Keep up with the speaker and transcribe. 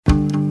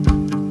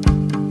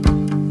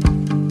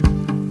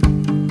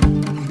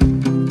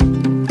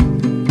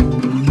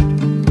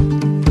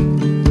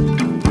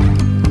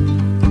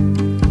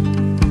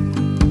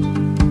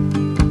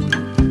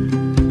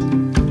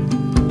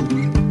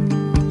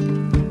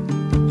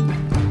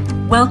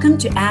Welcome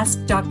to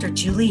Ask Dr.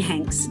 Julie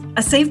Hanks,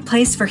 a safe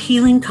place for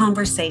healing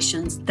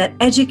conversations that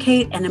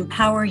educate and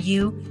empower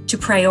you to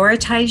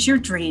prioritize your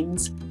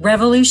dreams,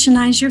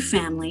 revolutionize your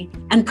family,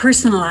 and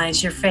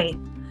personalize your faith.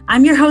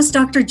 I'm your host,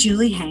 Dr.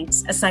 Julie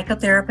Hanks, a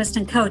psychotherapist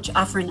and coach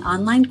offering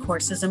online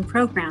courses and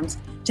programs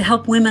to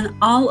help women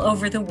all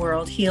over the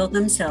world heal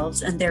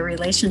themselves and their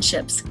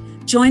relationships.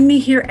 Join me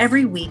here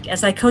every week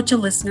as I coach a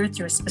listener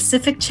through a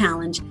specific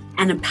challenge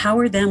and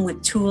empower them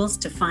with tools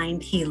to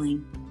find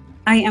healing.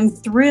 I am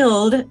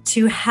thrilled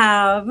to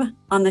have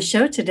on the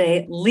show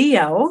today,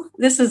 Leo.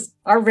 This is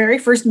our very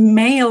first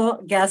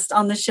male guest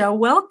on the show.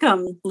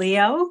 Welcome,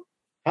 Leo.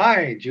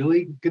 Hi,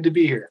 Julie. Good to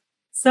be here.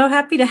 So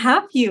happy to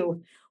have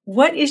you.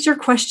 What is your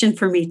question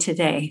for me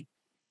today?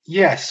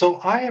 Yes, so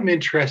I am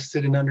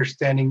interested in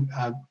understanding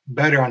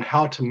better on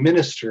how to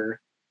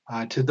minister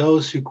to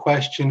those who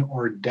question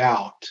or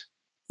doubt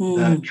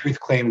the truth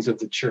claims of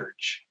the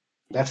church.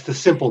 That's the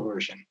simple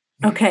version.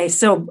 Okay,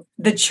 so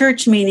the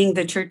church meaning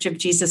the Church of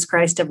Jesus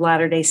Christ of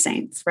Latter-day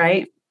Saints,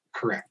 right?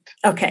 Correct.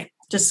 Okay,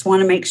 just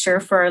want to make sure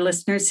for our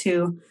listeners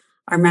who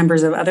are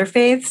members of other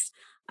faiths,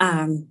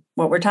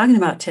 what we're talking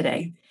about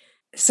today.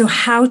 So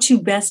how to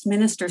best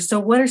minister. So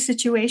what are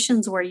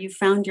situations where you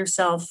found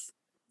yourself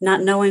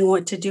not knowing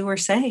what to do or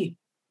say?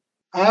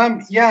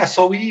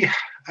 So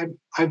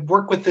I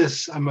work with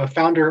this. I'm a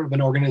founder of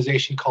an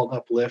organization called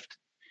Uplift,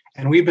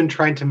 and we've been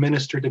trying to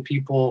minister to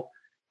people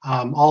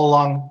all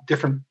along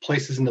different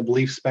places in the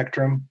belief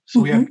spectrum. So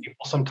we have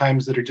people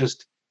sometimes that are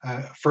just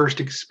first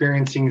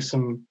experiencing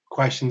some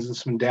questions and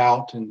some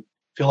doubt and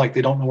feel like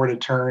they don't know where to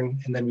turn.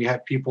 And then we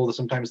have people that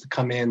sometimes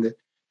come in that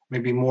may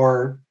be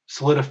more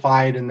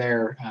solidified in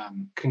their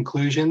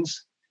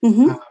conclusions.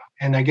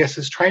 And I guess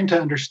it's trying to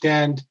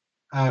understand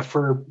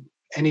for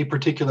any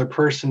particular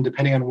person,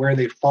 depending on where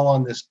they fall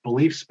on this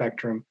belief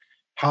spectrum,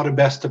 how to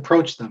best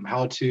approach them,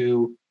 how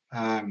to,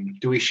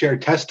 do we share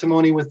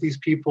testimony with these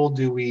people?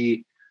 Do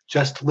we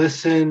just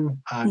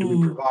listen? Do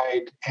we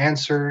provide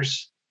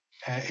answers?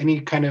 Any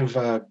kind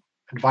of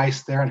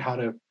advice there on how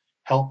to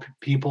help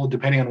people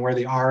depending on where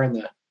they are in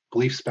the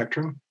belief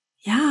spectrum?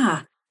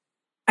 Yeah,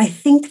 I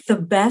think the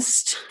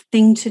best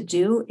thing to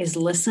do is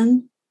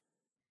listen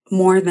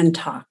more than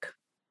talk.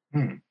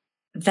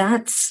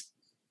 That's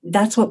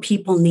what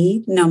people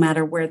need no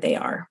matter where they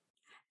are.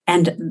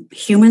 And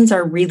humans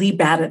are really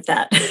bad at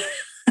that.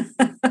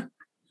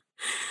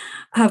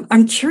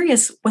 I'm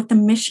curious what the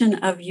mission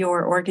of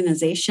your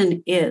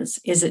organization is.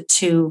 Is it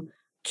to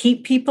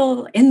keep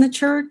people in the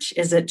church?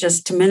 Is it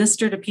just to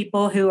minister to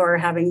people who are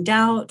having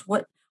doubt?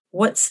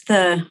 What's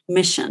the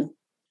mission?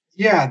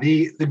 Yeah,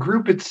 the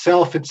group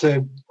itself, it's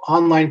an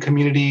online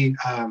community.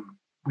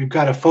 We've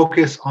got a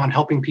focus on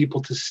helping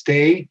people to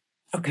stay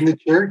in the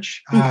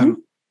church,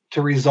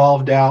 to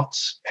resolve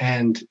doubts,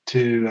 and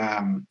to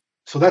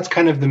so that's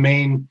kind of the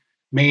main,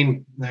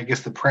 I guess,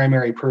 the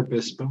primary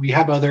purpose. But we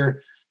have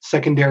other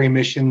secondary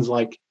missions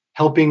like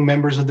helping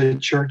members of the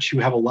church who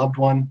have a loved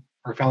one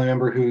or family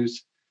member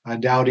who's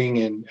doubting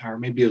and or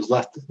maybe has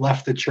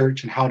left the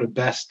church, and how to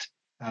best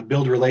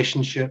build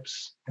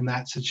relationships in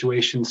that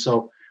situation.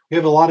 So we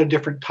have a lot of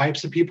different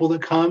types of people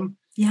that come.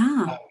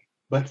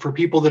 But for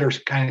people that are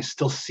kind of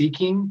still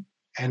seeking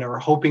and are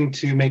hoping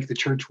to make the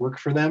church work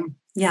for them.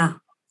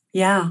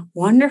 Yeah,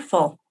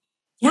 wonderful.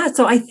 Yeah,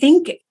 so I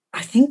think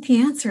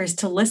the answer is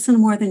to listen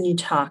more than you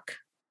talk,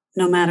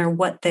 no matter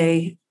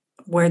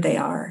where they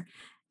are.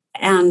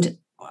 And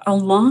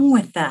along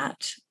with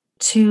that,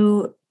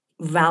 to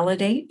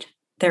validate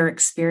their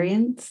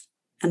experience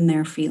and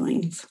their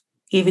feelings,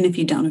 even if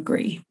you don't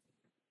agree.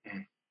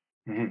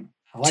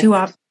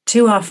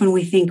 Too often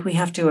we think we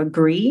have to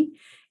agree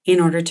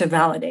in order to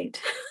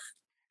validate.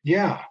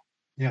 Yeah,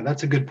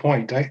 that's a good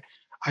point.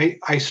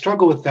 I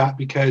struggle with that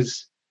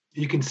because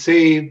you can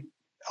say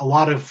a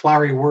lot of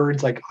flowery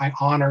words like, I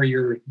honor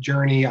your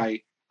journey,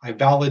 I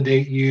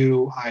validate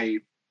you, I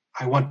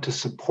want to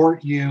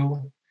support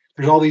you.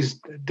 There's all these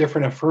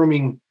different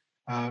affirming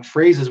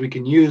phrases we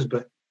can use,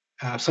 but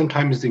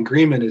sometimes the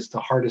agreement is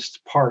the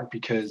hardest part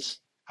because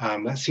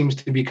that seems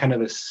to be kind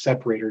of a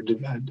separator,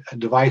 a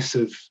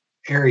divisive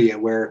area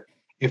where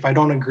if I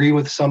don't agree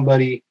with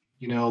somebody,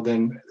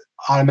 then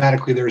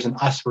automatically there's an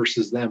us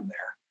versus them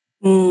there.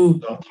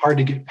 So it's hard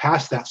to get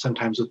past that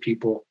sometimes with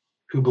people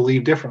who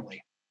believe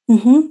differently.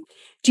 Do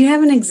you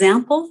have an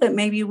example that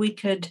maybe we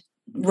could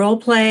role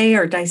play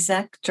or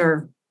dissect,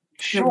 or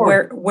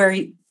where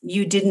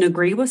you didn't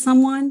agree with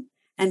someone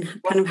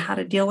and kind of how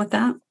to deal with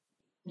that?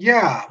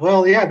 Yeah,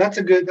 that's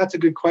a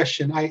good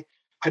question. I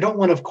don't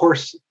want to, of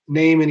course,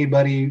 name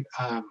anybody.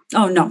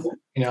 Oh no,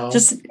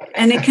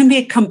 and it can be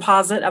a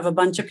composite of a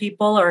bunch of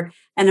people or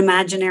an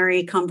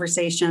imaginary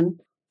conversation.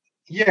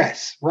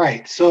 Yes,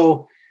 right.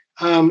 So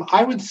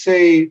I would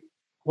say,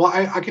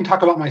 I can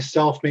talk about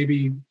myself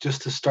maybe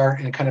just to start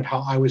and kind of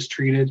how I was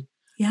treated.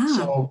 Yeah.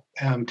 So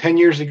 10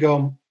 years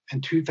ago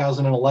in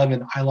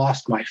 2011, I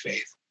lost my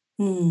faith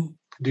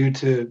due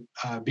to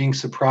being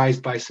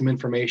surprised by some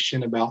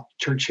information about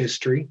church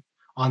history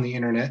on the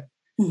internet.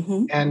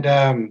 And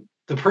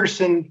the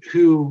person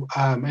who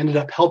ended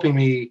up helping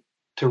me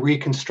to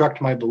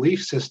reconstruct my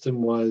belief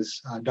system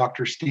was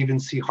Dr. Stephen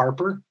C.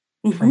 Harper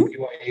from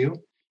Mm-hmm. BYU.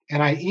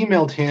 And I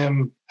emailed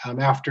him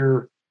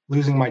after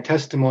losing my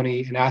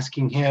testimony and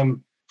asking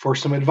him for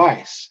some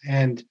advice.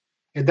 And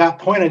at that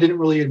point, I didn't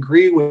really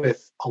agree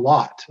with a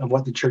lot of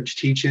what the church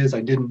teaches.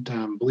 I didn't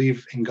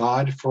believe in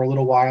God for a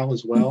little while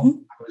as well.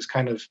 Mm-hmm. I was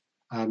kind of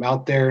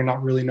out there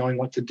not really knowing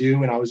what to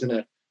do. And I was in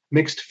a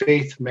mixed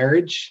faith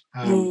marriage.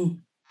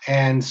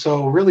 And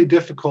so really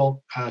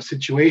difficult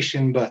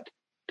situation. But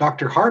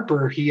Dr.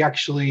 Harper, he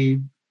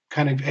actually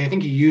I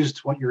think he used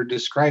what you're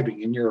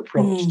describing in your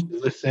approach to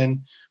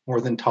listen more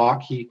than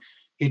talk. He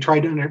tried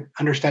to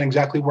understand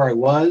exactly where I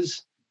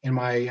was in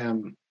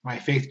my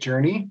faith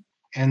journey.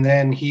 And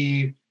then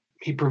he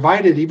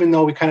provided, even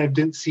though we kind of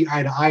didn't see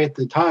eye to eye at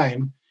the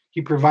time,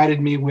 he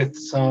provided me with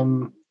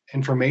some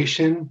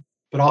information,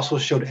 but also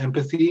showed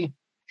empathy.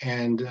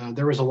 And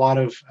there was a lot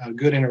of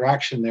good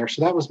interaction there.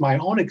 So that was my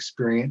own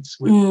experience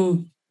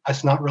with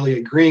us not really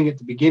agreeing at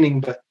the beginning.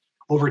 But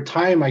over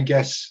time, I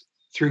guess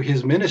through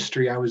his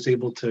ministry, I was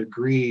able to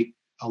agree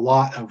a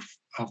lot of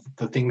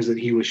the things that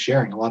he was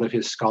sharing, a lot of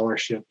his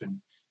scholarship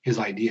and his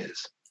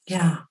ideas.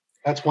 Yeah. So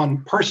that's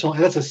one personal,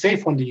 that's a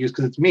safe one to use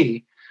because it's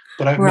me.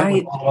 But I've met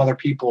with a lot of other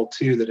people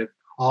too that have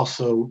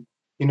also,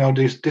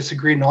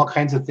 disagreed in all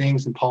kinds of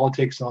things in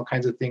politics and all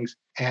kinds of things.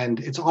 And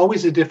it's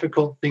always a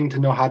difficult thing to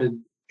know how to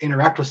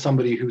interact with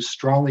somebody who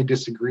strongly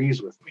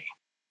disagrees with me.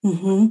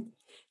 Mm-hmm.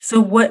 So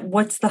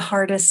what's the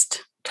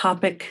hardest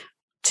topic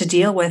to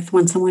deal with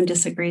when someone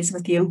disagrees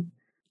with you?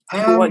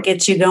 What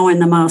gets you going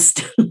the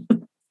most?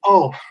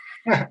 Oh,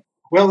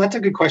 well, that's a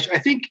good question. I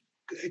think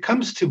it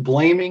comes to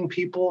blaming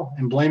people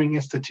and blaming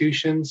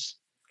institutions.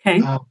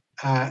 Okay.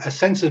 A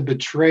sense of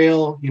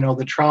betrayal,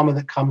 the trauma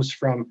that comes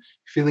from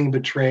feeling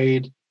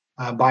betrayed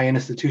by an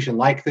institution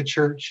like the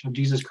Church of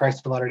Jesus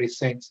Christ of Latter-day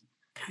Saints.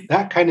 Okay.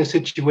 That kind of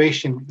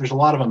situation, there's a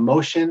lot of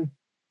emotion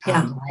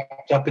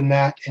wrapped up in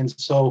that. And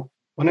so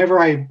whenever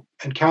I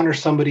encounter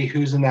somebody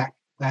who's in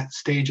that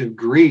stage of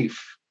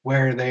grief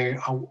where they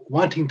are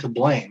wanting to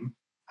blame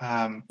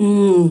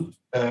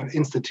the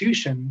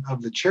institution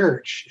of the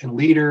church and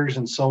leaders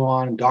and so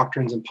on, and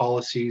doctrines and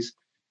policies.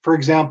 For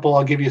example,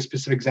 I'll give you a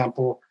specific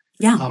example.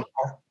 Our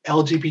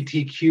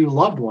LGBTQ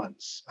loved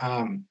ones.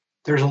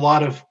 There's a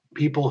lot of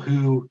people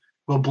who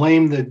will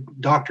blame the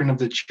doctrine of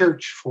the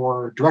church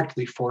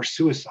directly for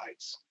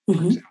suicides, for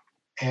example,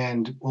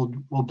 and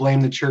will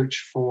blame the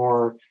church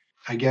for,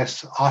 I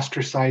guess,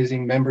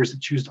 ostracizing members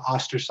that choose to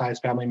ostracize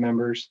family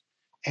members.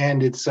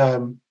 And it's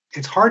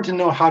hard to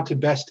know how to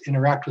best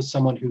interact with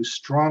someone who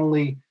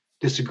strongly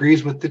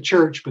disagrees with the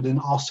church, but then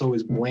also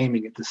is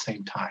blaming at the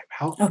same time.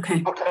 How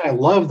can I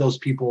love those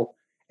people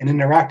and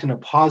interact in a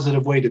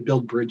positive way to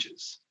build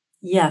bridges?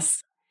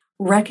 Yes.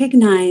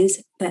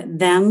 Recognize that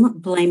them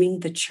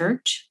blaming the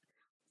church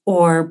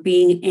or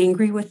being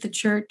angry with the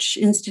church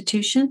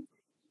institution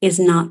is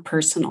not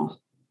personal.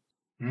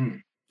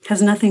 It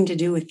has nothing to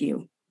do with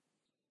you.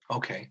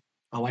 Okay.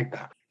 I like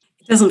that.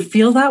 It doesn't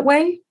feel that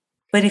way,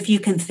 but if you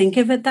can think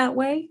of it that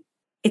way,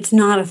 it's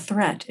not a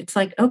threat. It's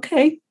like,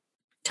 okay,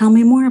 tell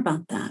me more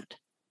about that.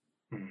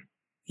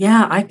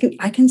 Yeah, I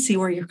can see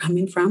where you're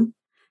coming from.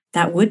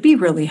 That would be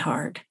really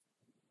hard.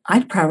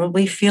 I'd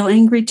probably feel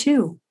angry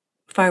too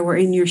if I were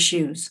in your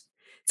shoes.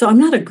 So I'm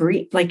not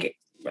agreeing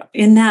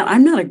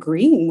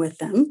with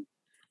them.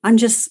 I'm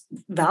just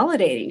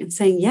validating and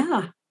saying,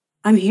 yeah,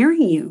 I'm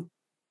hearing you.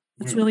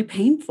 It's really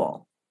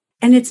painful.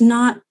 And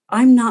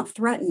I'm not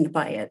threatened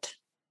by it.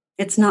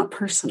 It's not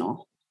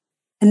personal.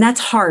 And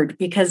that's hard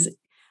because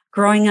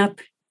growing up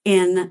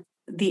in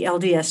the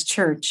LDS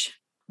church,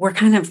 we're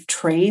kind of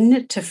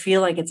trained to feel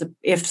like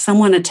if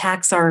someone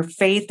attacks our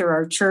faith or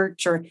our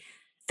church, or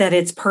that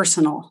it's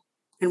personal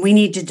and we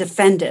need to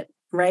defend it,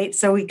 right?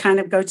 So we kind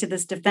of go to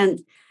this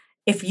defense.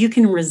 If you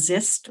can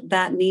resist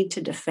that need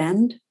to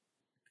defend,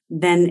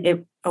 then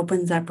it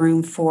opens up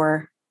room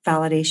for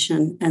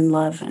validation and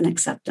love and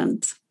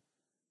acceptance.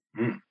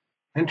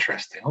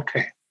 Interesting.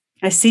 Okay.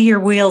 I see your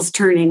wheels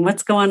turning.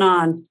 What's going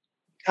on?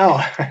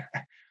 Oh,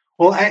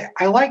 well,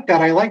 I like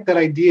that. I like that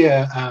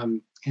idea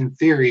in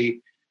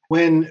theory.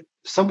 When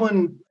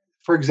someone,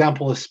 for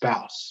example, a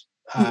spouse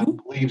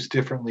believes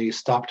differently,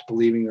 stopped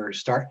believing, or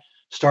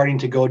starting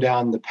to go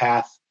down the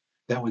path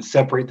that would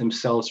separate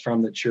themselves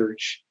from the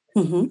church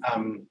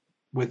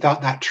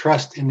without that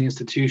trust in the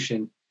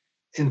institution.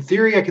 In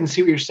theory, I can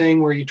see what you're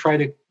saying, where you try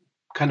to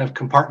kind of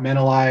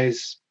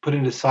compartmentalize, put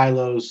into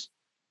silos.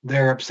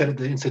 They're upset at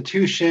the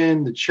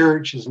institution. The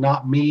church is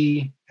not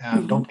me.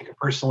 Don't take it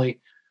personally.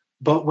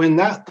 But when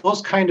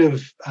those kind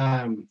of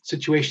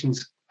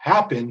situations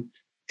happen,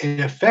 it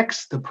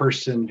affects the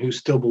person who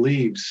still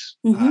believes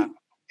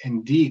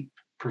in deep,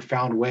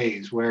 profound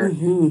ways, where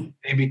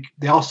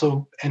they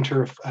also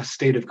enter a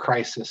state of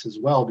crisis as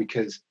well.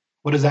 Because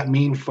what does that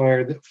mean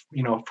for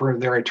for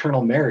their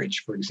eternal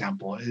marriage, for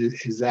example?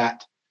 Is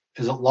it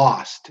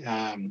lost?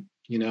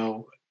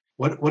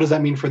 What does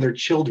that mean for their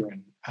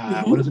children?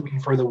 What does it mean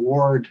for the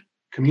ward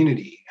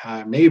community,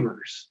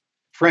 neighbors,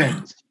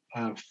 friends,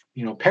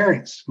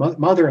 parents,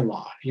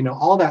 mother-in-law?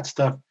 All that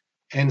stuff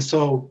And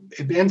so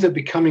it ends up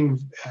becoming,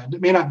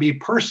 it may not be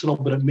personal,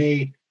 but it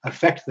may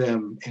affect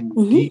them in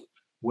Hmm. deep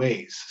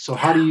ways. So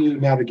how do you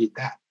navigate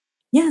that?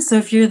 Yeah. So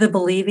if you're the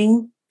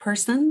believing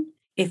person,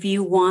 if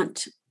you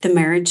want the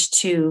marriage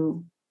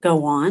to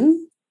go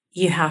on,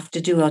 you have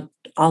to do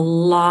a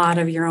lot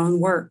of your own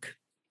work.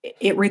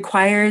 It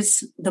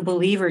requires the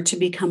believer to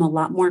become a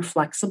lot more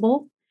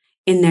flexible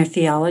in their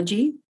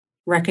theology,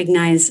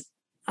 recognize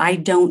I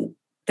don't,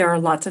 there are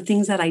lots of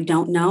things that I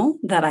don't know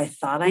that I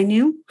thought I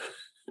knew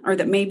or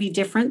that may be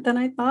different than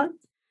I thought.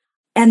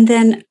 And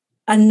then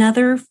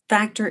another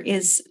factor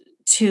is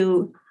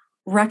to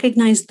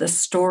recognize the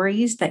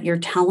stories that you're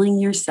telling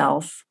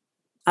yourself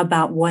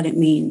about what it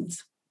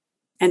means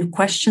and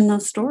question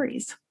those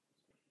stories.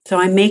 So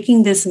I'm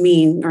making this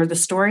mean, or the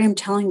story I'm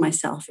telling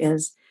myself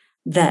is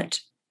that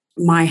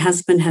my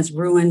husband has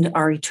ruined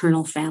our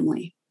eternal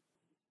family.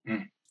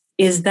 Mm.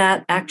 Is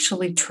that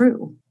actually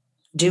true?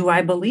 Do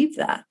I believe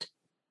that?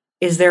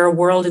 Is there a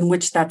world in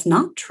which that's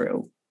not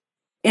true?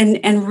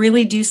 And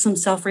really do some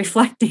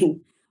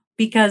self-reflecting,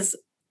 because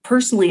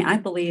personally I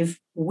believe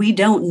we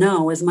don't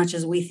know as much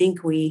as we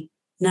think we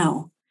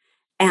know,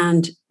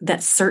 and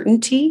that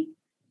certainty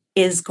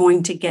is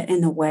going to get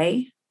in the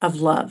way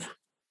of love.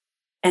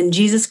 And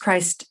Jesus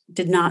Christ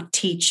did not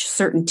teach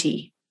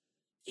certainty.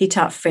 He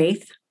taught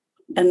faith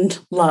and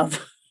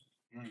love.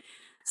 Mm.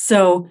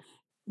 So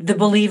the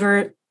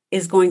believer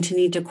is going to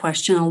need to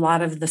question a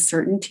lot of the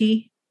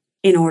certainty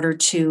in order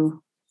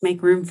to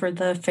make room for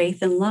the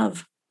faith and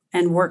love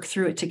and work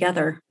through it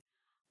together.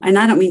 And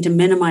I don't mean to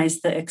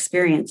minimize the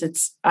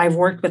experience. I've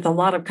worked with a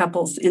lot of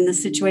couples in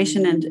this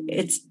situation, and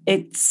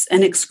it's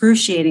an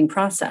excruciating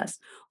process,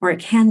 or it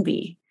can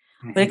be,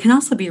 but it can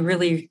also be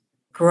really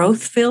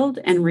growth filled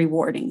and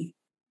rewarding.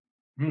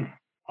 Mm.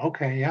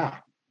 Okay, yeah,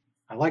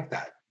 I like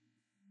that.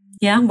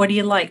 Yeah. What do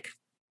you like?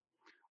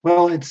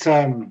 Well, it's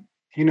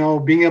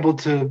being able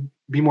to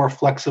be more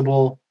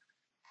flexible.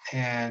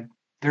 And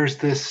there's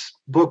this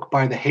book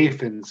by the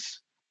Hafens,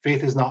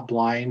 Faith is Not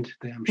Blind,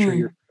 that I'm sure Mm.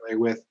 you're familiar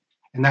with.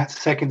 And that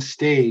second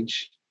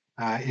stage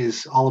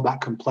is all about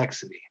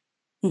complexity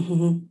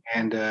Hmm.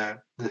 and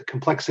the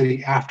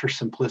complexity after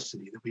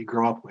simplicity that we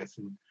grow up with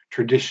and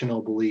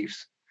traditional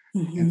beliefs.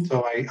 And Hmm.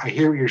 so I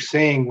hear what you're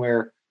saying,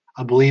 where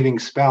a believing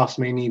spouse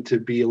may need to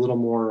be a little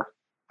more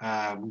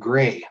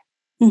gray,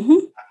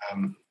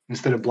 Hmm.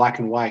 instead of black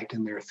and white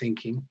in their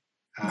thinking.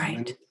 And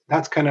Right.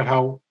 that's kind of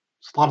how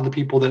a lot of the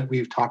people that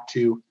we've talked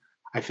to,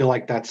 I feel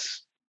like that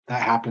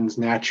happens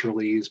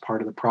naturally as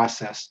part of the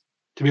process.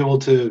 To be able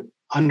to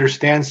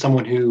understand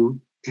someone who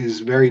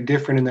is very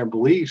different in their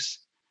beliefs,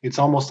 it's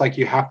almost like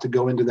you have to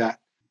go into that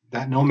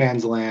no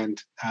man's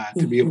land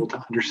to be able Hmm.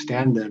 to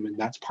understand them, and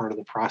that's part of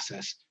the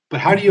process. But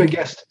how do you, I Hmm.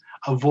 guess,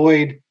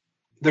 avoid?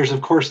 There's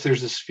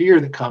this fear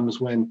that comes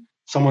when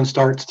someone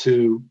starts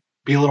to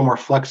be a little more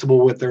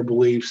flexible with their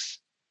beliefs,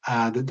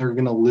 that they're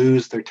going to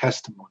lose their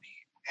testimony.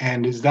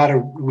 And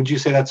would you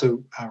say that's a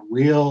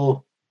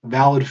real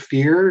valid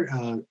fear,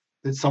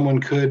 that someone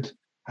could,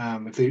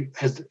 if they,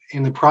 as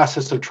in the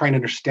process of trying to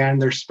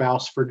understand their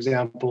spouse, for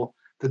example,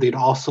 that they'd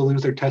also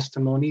lose their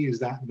testimony? Is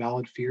that a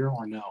valid fear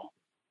or no?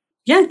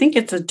 Yeah, I think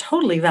it's a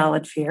totally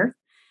valid fear.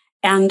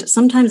 And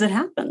sometimes it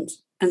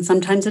happens and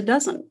sometimes it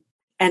doesn't.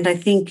 And I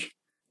think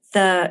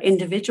the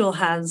individual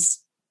has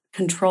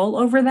control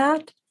over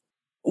that.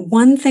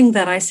 One thing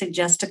that I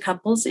suggest to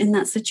couples in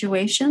that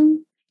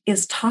situation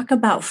is talk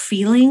about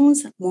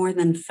feelings more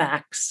than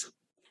facts.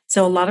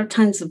 So, a lot of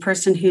times, the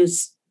person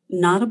who's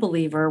not a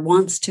believer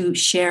wants to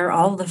share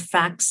all the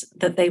facts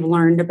that they've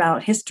learned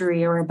about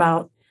history or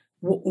about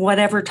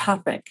whatever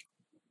topic,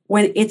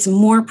 when it's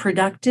more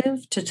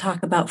productive to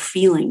talk about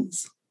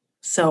feelings.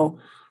 So,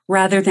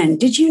 rather than,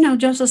 did you know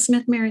Joseph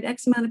Smith married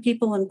X amount of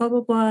people and blah,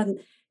 blah, blah. And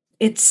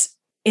it's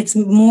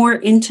more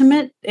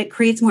intimate. It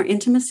creates more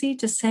intimacy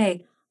to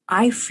say,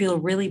 I feel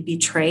really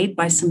betrayed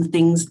by some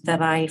things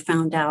that I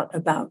found out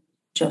about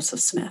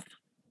Joseph Smith.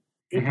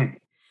 Mhm.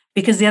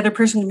 Because the other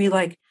person can be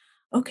like,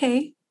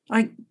 okay,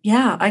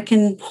 I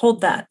can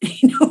hold that,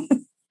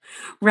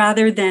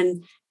 rather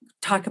than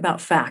talk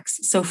about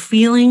facts. So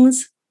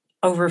feelings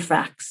over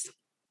facts.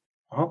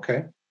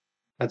 Okay,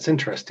 that's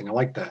interesting. I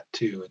like that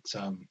too. It's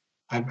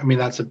I mean,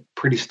 that's a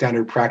pretty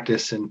standard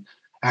practice in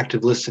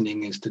active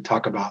listening, is to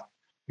talk about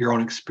your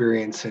own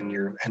experience and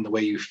the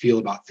way you feel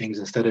about things,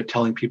 instead of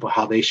telling people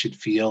how they should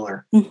feel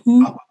or how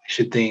Hmm. they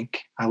should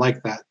think. I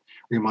like that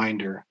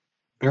reminder.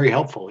 Very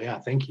helpful. Yeah,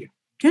 thank you.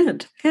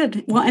 Good,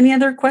 good. Well, any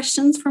other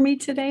questions for me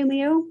today,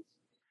 Leo?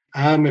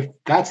 If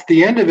that's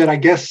the end of it, I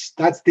guess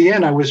that's the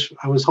end. I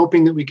was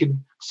hoping that we could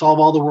solve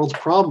all the world's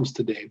problems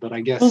today, but I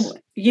Well, guess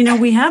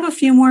we have a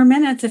few more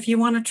minutes if you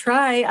want to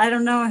try. I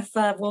don't know if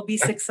we'll be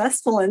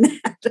successful in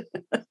that.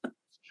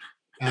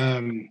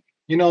 um,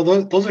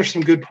 those are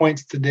some good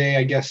points today.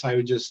 I guess I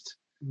would just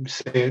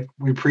say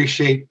we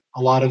appreciate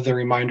a lot of the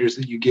reminders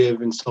that you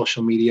give in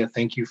social media.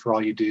 Thank you for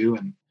all you do.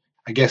 And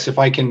I guess if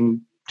I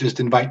can just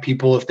invite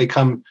people, if they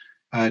come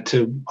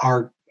to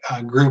our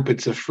group,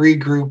 it's a free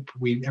group.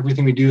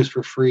 Everything we do is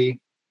for free,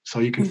 so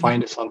you can Mhm.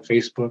 find us on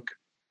Facebook.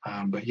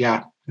 But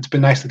yeah, it's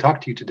been nice to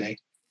talk to you today.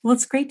 Well,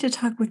 it's great to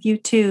talk with you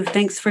too.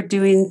 Thanks for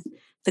doing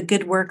the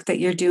good work that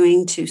you're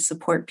doing to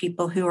support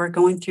people who are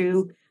going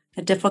through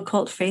a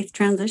difficult faith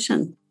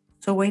transition.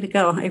 So, way to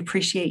go. I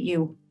appreciate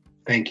you.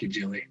 Thank you,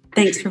 Julie.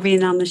 Thanks for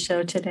being on the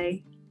show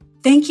today.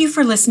 Thank you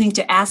for listening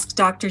to Ask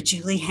Dr.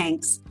 Julie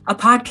Hanks, a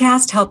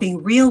podcast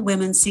helping real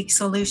women seek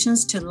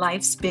solutions to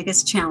life's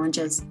biggest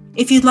challenges.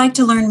 If you'd like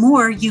to learn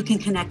more, you can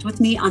connect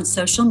with me on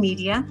social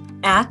media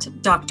at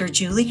Dr.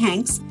 Julie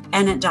Hanks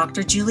and at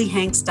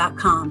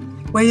drjuliehanks.com,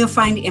 where you'll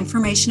find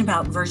information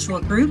about virtual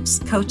groups,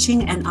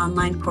 coaching, and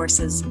online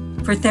courses.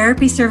 For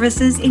therapy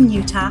services in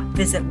Utah,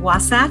 visit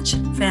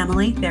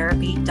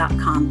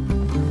wasatchfamilytherapy.com.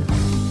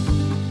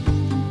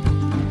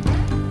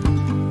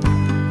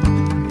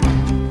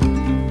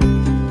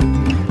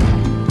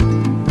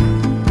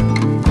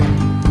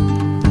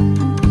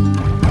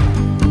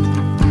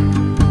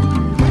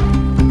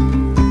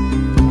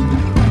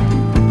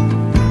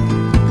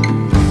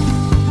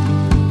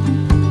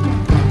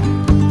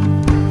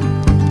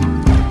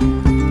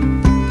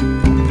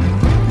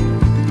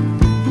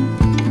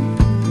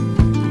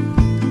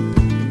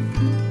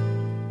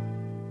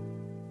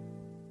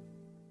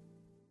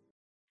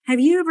 Have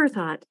you ever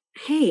thought,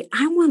 hey,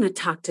 I want to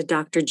talk to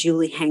Dr.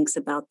 Julie Hanks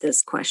about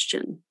this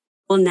question?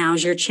 Well,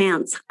 now's your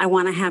chance. I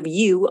want to have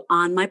you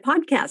on my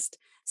podcast.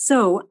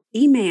 So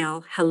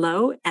email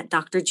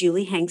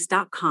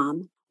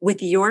hello@drjuliehanks.com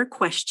with your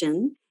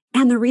question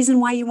and the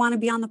reason why you want to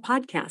be on the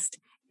podcast.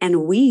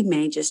 And we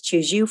may just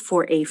choose you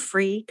for a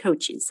free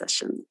coaching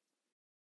session.